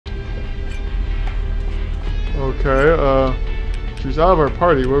Okay, she's out of our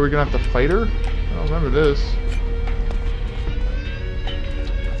party. What, are we gonna have to fight her? I don't remember this.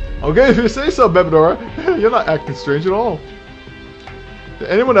 Okay, if you say so, Bebedora. You're not acting strange at all. Did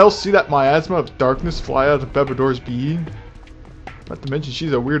anyone else see that miasma of darkness fly out of Bebedora's being? Not to mention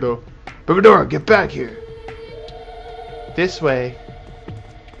she's a weirdo. Bebedora, get back here! This way.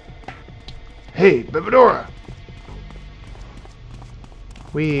 Hey, Bebedora!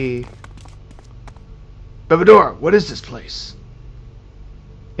 Bebedora, what is this place?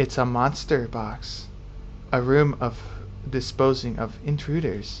 It's a monster box. A room of disposing of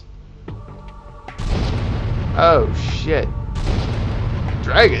intruders. Oh, shit.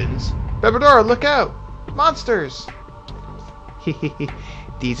 Dragons? Bebedora, look out! Monsters!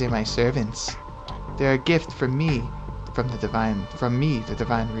 These are my servants. They're a gift from me, the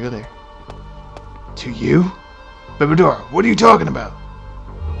divine ruler. To you? Bebedora, what are you talking about?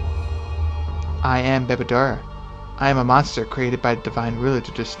 I am Bebedora. I am a monster created by the divine ruler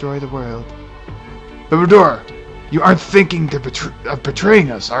to destroy the world. Bebedora, you aren't thinking of betraying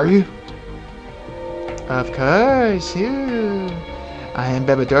us, are you? Of course, you. I am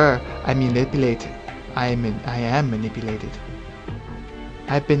Bebedora. I am manipulated.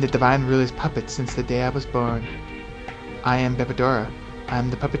 I've been the divine ruler's puppet since the day I was born. I am Bebedora. I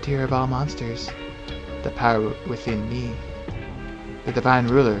am the puppeteer of all monsters. The power within me. The divine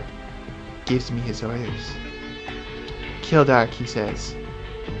ruler gives me his orders. Kill Dark, he says.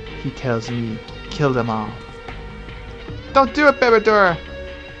 He tells me, kill them all. Don't do it, Bebedora!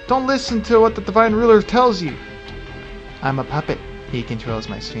 Don't listen to what the divine ruler tells you. I'm a puppet. He controls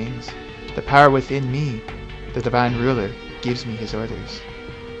my strings. The power within me, the divine ruler, gives me his orders.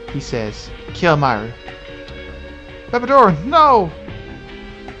 He says, kill Maru. Bebedora, no!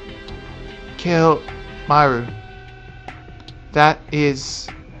 Kill Maru. That is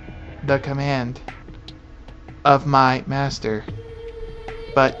the command of my master.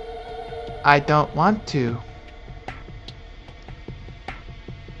 But I don't want to.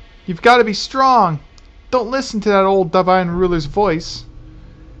 You've got to be strong. Don't listen to that old divine ruler's voice.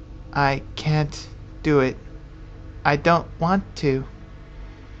 I can't do it. I don't want to.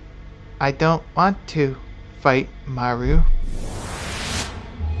 I don't want to fight Maru.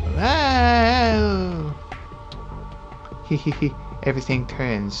 Wow. Everything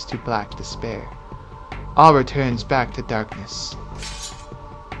turns to black despair. All returns back to darkness.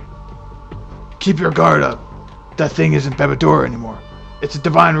 Keep your guard up. That thing isn't Bebedora anymore. It's a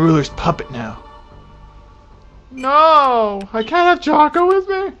divine ruler's puppet now. No! I can't have Jocko with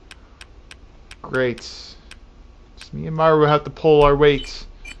me? Great. Just me and Maru have to pull our weight.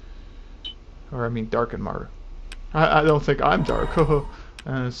 Or I mean Dark and Maru. I don't think I'm Dark.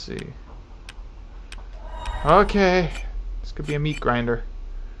 Let's see. Okay. This could be a meat grinder.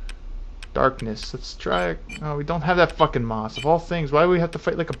 Darkness. Let's try it. Oh, we don't have that fucking moss. Of all things, why do we have to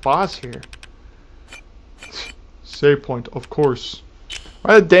fight like a boss here? Save point, of course.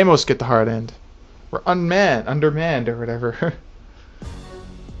 Why did Deimos get the hard end? We're undermanned or whatever.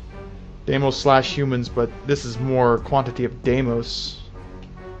 Deimos / humans, but this is more quantity of Deimos.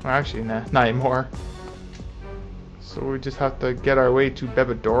 Well, actually, nah, not anymore. So we just have to get our way to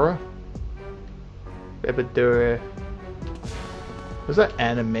Bebedora. Bebedora. Was that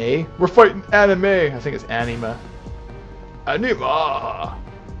anime? We're fighting anime! I think it's anima. Anima!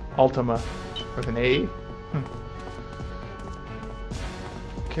 Ultima. With an A.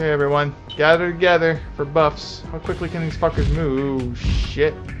 Okay, everyone. Gather together for buffs. How quickly can these fuckers move? Ooh,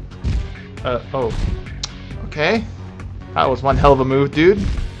 shit. Oh. Okay. That was one hell of a move, dude.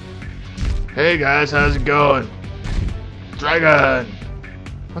 Hey guys, how's it going? Dragon!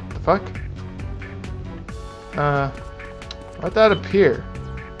 What the fuck? Why'd that appear?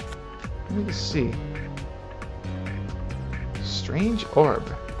 Let me just see. Strange orb.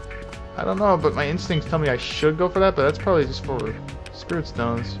 I don't know, but my instincts tell me I should go for that, but that's probably just for spirit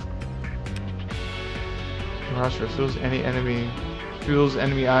stones. Mirage fuels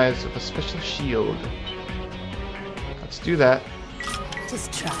enemy eyes with a special shield. Let's do that.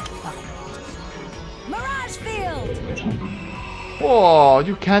 Just try to find it. Mirage field! Whoa,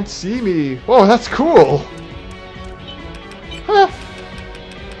 you can't see me. Whoa, that's cool. Huh.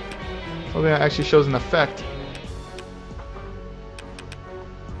 Something that actually shows an effect.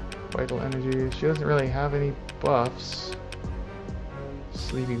 Vital energy. She doesn't really have any buffs.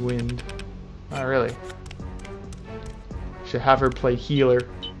 Sleepy wind. Not really. Should have her play healer.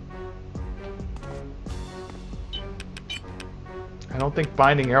 I don't think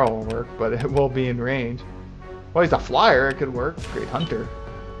Binding Arrow will work, but it will be in range. Well, he's a flyer. It could work. Great hunter.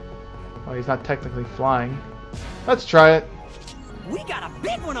 Oh, he's not technically flying. Let's try it. We got a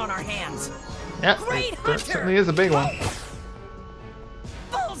big one on our hands. Yeah, Great there certainly is a big one.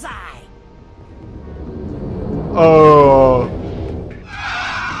 Bullseye! Oh.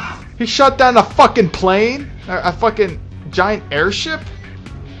 He shot down a fucking plane? A fucking giant airship?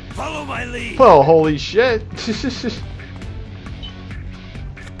 Follow my lead. Well, holy shit.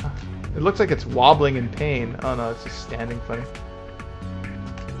 It looks like it's wobbling in pain. Oh no, it's just standing funny.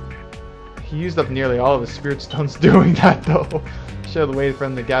 He used up nearly all of his spirit stones doing that though. Should have waited for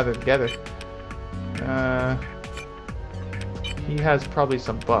them to gather together. He has probably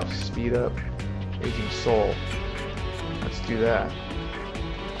some buffs. Speed up. Raging Soul. Let's do that.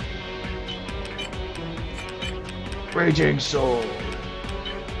 Raging Soul.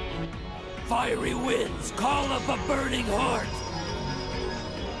 Fiery winds, call up a burning heart.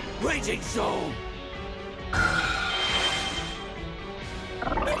 Raging Soul.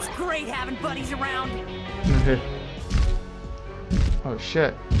 It's great having buddies around. Oh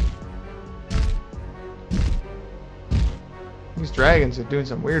shit. These dragons are doing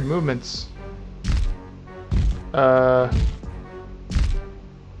some weird movements. Not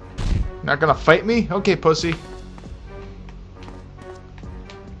gonna fight me? Okay, pussy.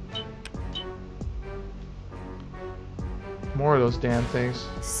 More of those damn things.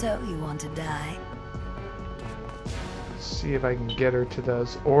 So you want to die? Let's see if I can get her to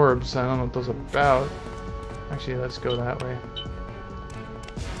those orbs. I don't know what those are about. Actually, let's go that way.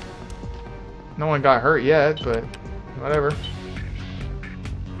 No one got hurt yet, but whatever.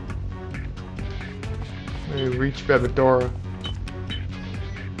 We reach Bebedora.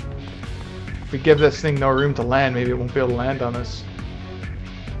 If we give this thing no room to land, maybe it won't be able to land on us.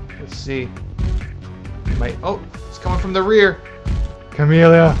 Let's see. It might. Oh, it's coming from the rear.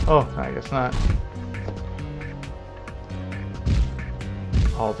 Camellia. Oh, I guess not.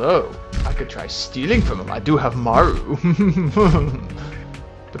 Although, I could try stealing from him. I do have Maru.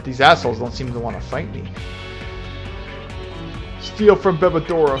 But these assholes don't seem to want to fight me. Steal from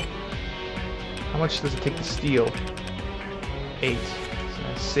Bebedora. How much does it take to steal? 8. So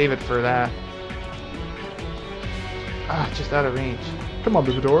I save it for that. Ah, just out of range. Come on,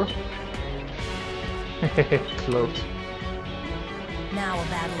 Bebedora. Cloaked. Now a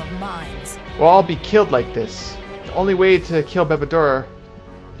battle of minds. Well, I'll be killed like this. The only way to kill Bebedora,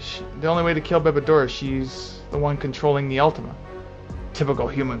 she's the one controlling the Ultima. Typical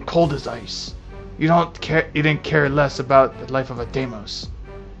human, cold as ice. You didn't care less about the life of a Deimos.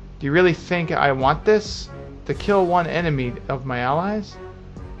 Do you really think I want this? To kill one enemy of my allies?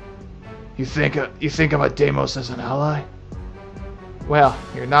 You think of a Deimos as an ally? Well,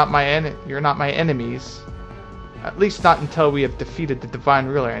 you're not my enemies. At least not until we have defeated the Divine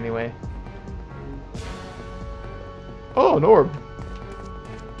Ruler, anyway. Oh, an orb.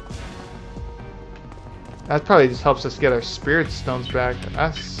 That probably just helps us get our spirit stones back.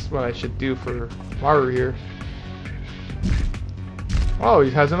 That's what I should do for Maru here. Oh,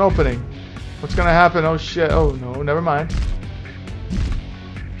 he has an opening. What's gonna happen? Oh shit. Oh no, never mind.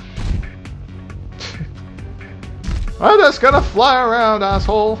 I'm just gonna fly around,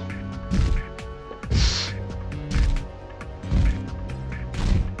 asshole.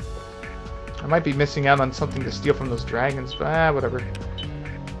 I might be missing out on something to steal from those dragons, but whatever.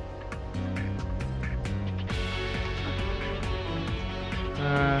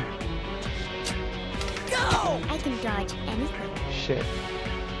 Go! I can dodge anything. Shit.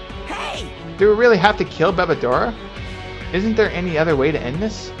 Hey! Do we really have to kill Bebedora? Isn't there any other way to end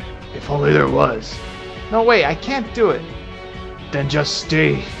this? If only there was. No way, I can't do it. Then just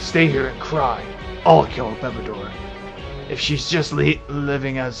stay here and cry. I'll kill Bebedora. If she's just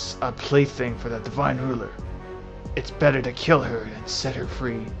living as a plaything for the Divine Ruler, it's better to kill her and set her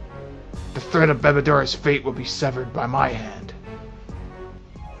free. The thread of Bebedora's fate will be severed by my hand.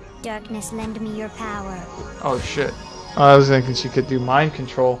 Darkness, lend me your power. Oh shit. Oh, I was thinking she could do mind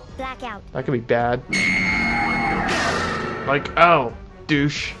control. Blackout. That could be bad. Like, oh,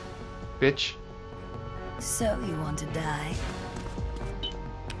 douche. Bitch. So you want to die?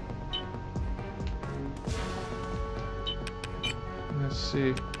 Let's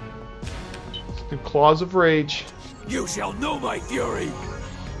see. Let's do Claws of Rage. You shall know my fury!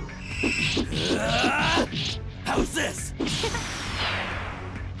 How's this?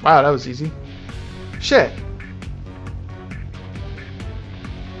 Wow, that was easy. Shit.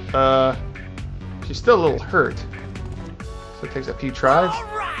 She's still a little hurt. So it takes a few tries.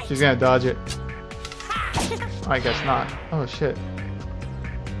 Alright! She's gonna dodge it. I guess not. Oh shit.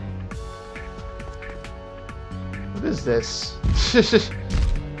 What is this?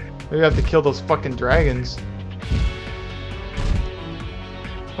 Maybe I have to kill those fucking dragons.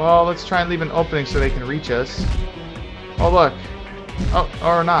 Well, let's try and leave an opening so they can reach us. Oh look. Oh,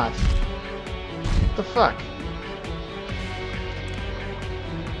 or not. What the fuck?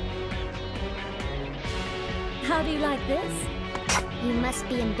 How do you like this? You must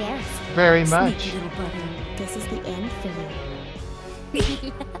be embarrassed. Very much. Sneaky little brother. This is the end for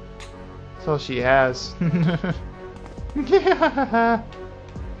you. That's all she has. No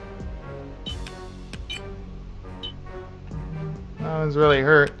one's really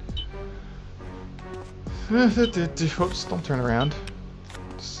hurt. Oops, don't turn around.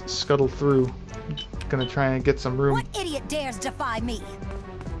 Just scuttle through. Gonna try and get some room. What idiot dares defy me?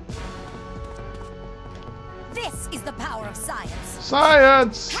 This is the power of science.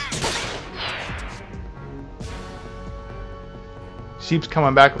 Science! Sheep's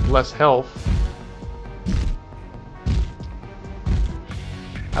coming back with less health.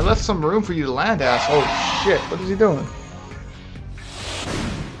 I left some room for you to land, ass. Oh shit, what is he doing?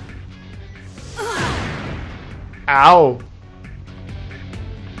 Ow!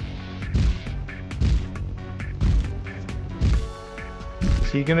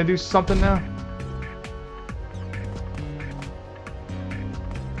 Is he gonna do something now?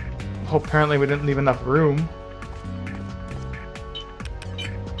 Oh, apparently we didn't leave enough room.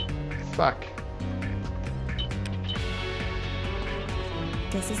 Fuck.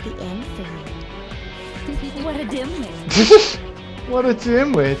 This is the end for you. What a dimwit. What a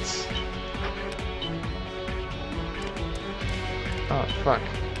dimwit. Oh, fuck.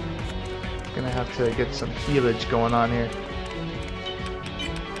 Gonna have to get some healage going on here.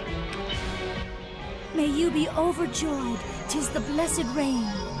 May you be overjoyed. 'Tis the blessed rain.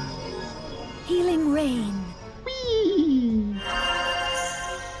 Healing rain.